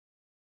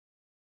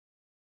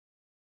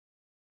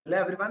Hello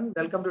everyone,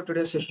 welcome to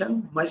today's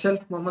session.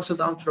 Myself Mohammad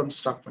Saddam from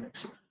Stock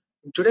Phoenix.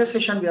 In today's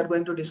session, we are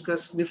going to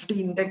discuss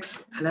Nifty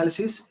index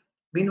analysis.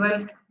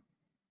 Meanwhile,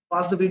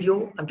 pause the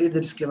video and read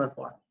the disclaimer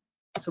part.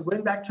 So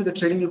going back to the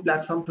TradingView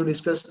platform to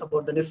discuss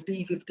about the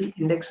Nifty 50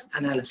 index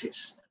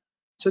analysis.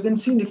 So you can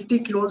see Nifty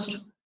closed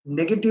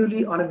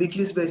negatively on a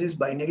weekly basis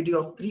by negative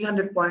of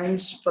 300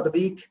 points for the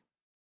week,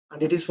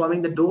 and it is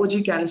forming the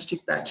doji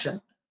candlestick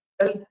pattern.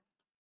 Well, you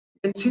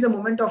can see the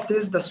moment of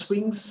this, the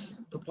swings,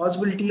 the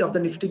possibility of the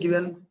Nifty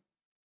given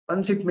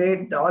once it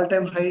made the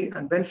all-time high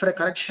and went for a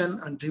correction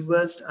and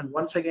reversed, and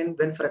once again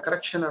went for a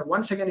correction, and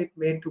once again it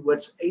made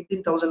towards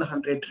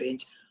 18,100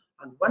 range,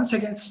 and once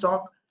again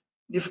stock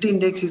Nifty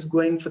index is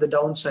going for the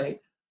downside.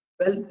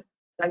 Well,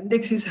 the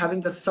index is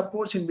having the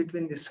supports in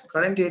between this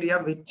current area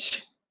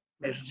which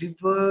may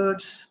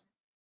reverse.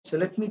 So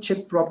let me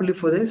check properly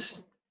for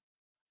this.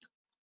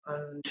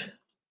 And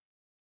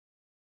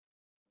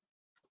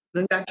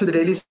going back to the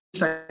daily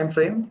time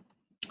frame,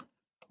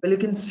 well, you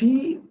can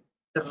see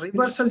the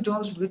reversal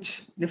zones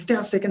which Nifty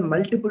has taken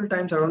multiple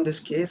times around this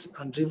case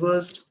and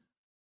reversed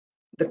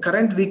the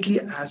current weekly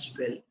as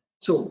well.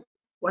 So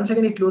once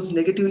again it closed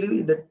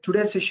negatively in the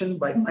today's session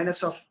by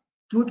minus of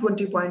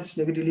 220 points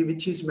negatively,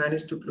 which is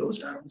managed to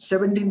close around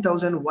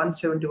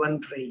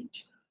 17,171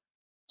 range.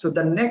 So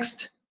the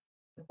next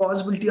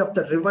possibility of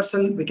the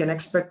reversal we can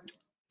expect,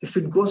 if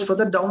it goes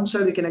further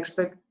downside, we can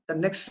expect the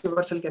next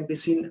reversal can be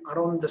seen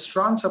around the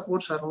strong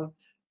supports around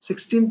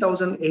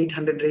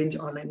 16,800 range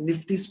on a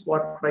Nifty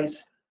spot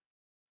price.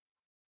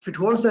 If it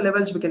holds the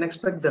levels, we can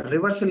expect the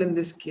reversal in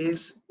this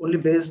case only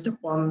based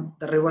upon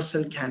the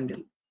reversal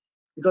candle,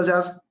 because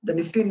as the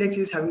Nifty index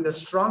is having the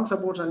strong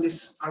supports on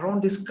this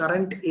around this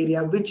current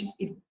area which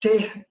it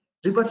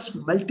reverts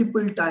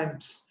multiple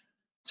times.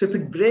 So if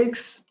it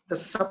breaks the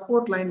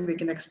support line, we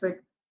can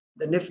expect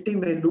the Nifty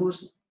may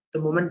lose the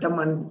momentum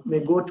and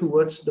may go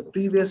towards the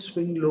previous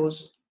swing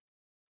lows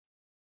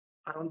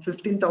around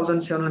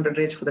 15,700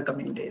 range for the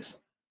coming days.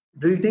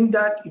 Do you think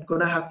that it's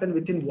going to happen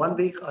within 1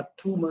 week or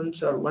 2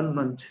 months or 1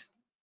 month?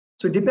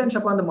 So it depends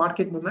upon the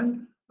market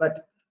movement.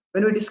 But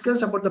when we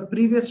discuss about the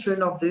previous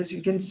trend of this,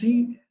 you can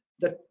see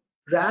that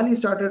rally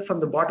started from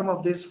the bottom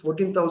of this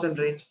 14,000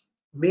 range,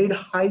 made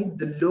high,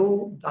 the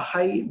low, the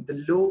high,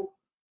 the low,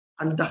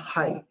 and the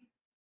high.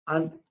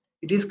 And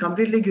it is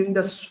completely giving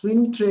the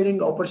swing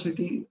trading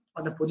opportunity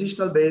on the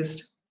positional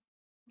based.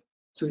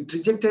 So it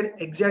rejected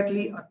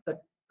exactly at the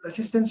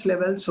resistance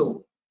level.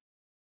 So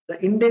the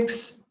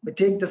index may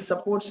take the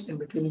supports in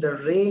between the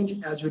range.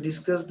 As we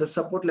discussed, the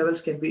support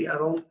levels can be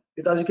around,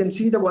 because you can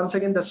see the once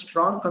again the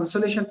strong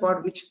consolidation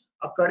part which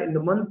occurred in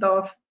the month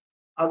of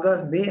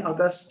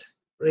August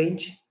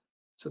range.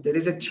 So there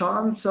is a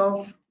chance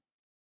of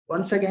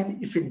once again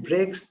if it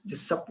breaks the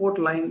support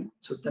line,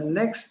 so the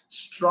next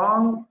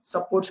strong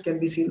supports can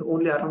be seen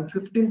only around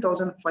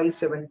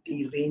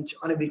 15,570 range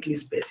on a weekly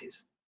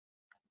basis.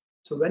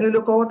 So when you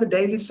look over the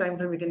daily time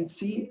frame, we can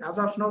see as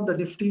of now the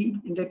Nifty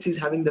index is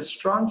having the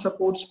strong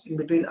supports in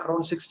between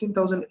around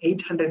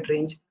 16,800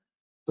 range.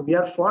 So we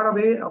are far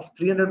away of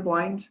 300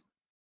 points.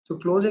 So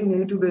closing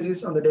negative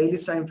basis on the daily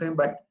time frame.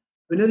 But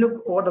when you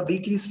look over the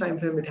weekly time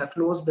frame, it has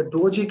closed the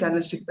doji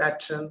candlestick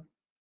pattern.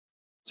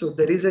 So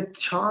there is a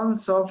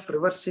chance of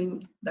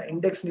reversing the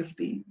index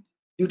Nifty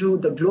due to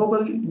the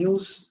global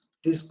news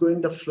is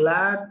going the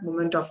flat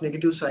movement of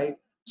negative side.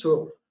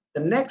 So the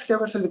next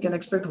reversal we can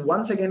expect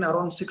once again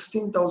around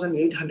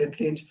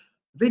 16,800 range,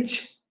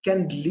 which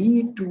can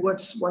lead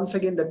towards once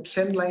again the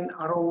trend line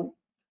around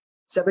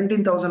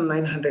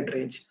 17,900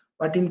 range.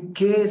 But in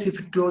case if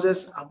it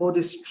closes above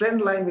this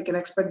trend line, we can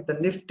expect the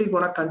Nifty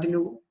gonna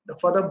continue the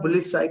further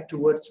bullish side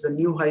towards the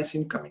new highs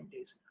in coming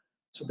days.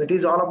 So that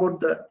is all about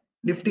the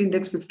Nifty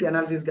Index 50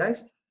 analysis,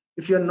 guys.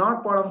 If you're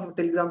not part of our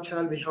Telegram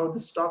channel, we have the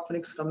Stock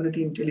Phoenix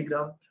community in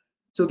Telegram.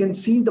 So you can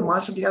see the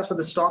masterclass for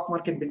the stock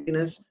market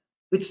beginners,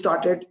 which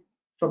started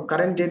from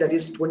current day, that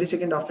is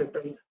 22nd of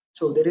April.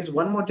 So there is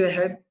one more day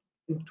ahead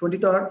in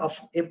 23rd of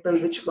April,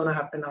 which gonna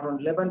happen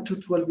around 11 to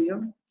 12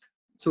 p.m.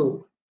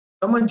 So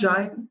come and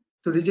join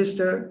to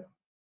register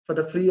for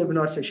the free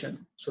webinar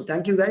session. So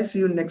thank you guys. See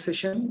you in next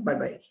session. Bye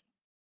bye.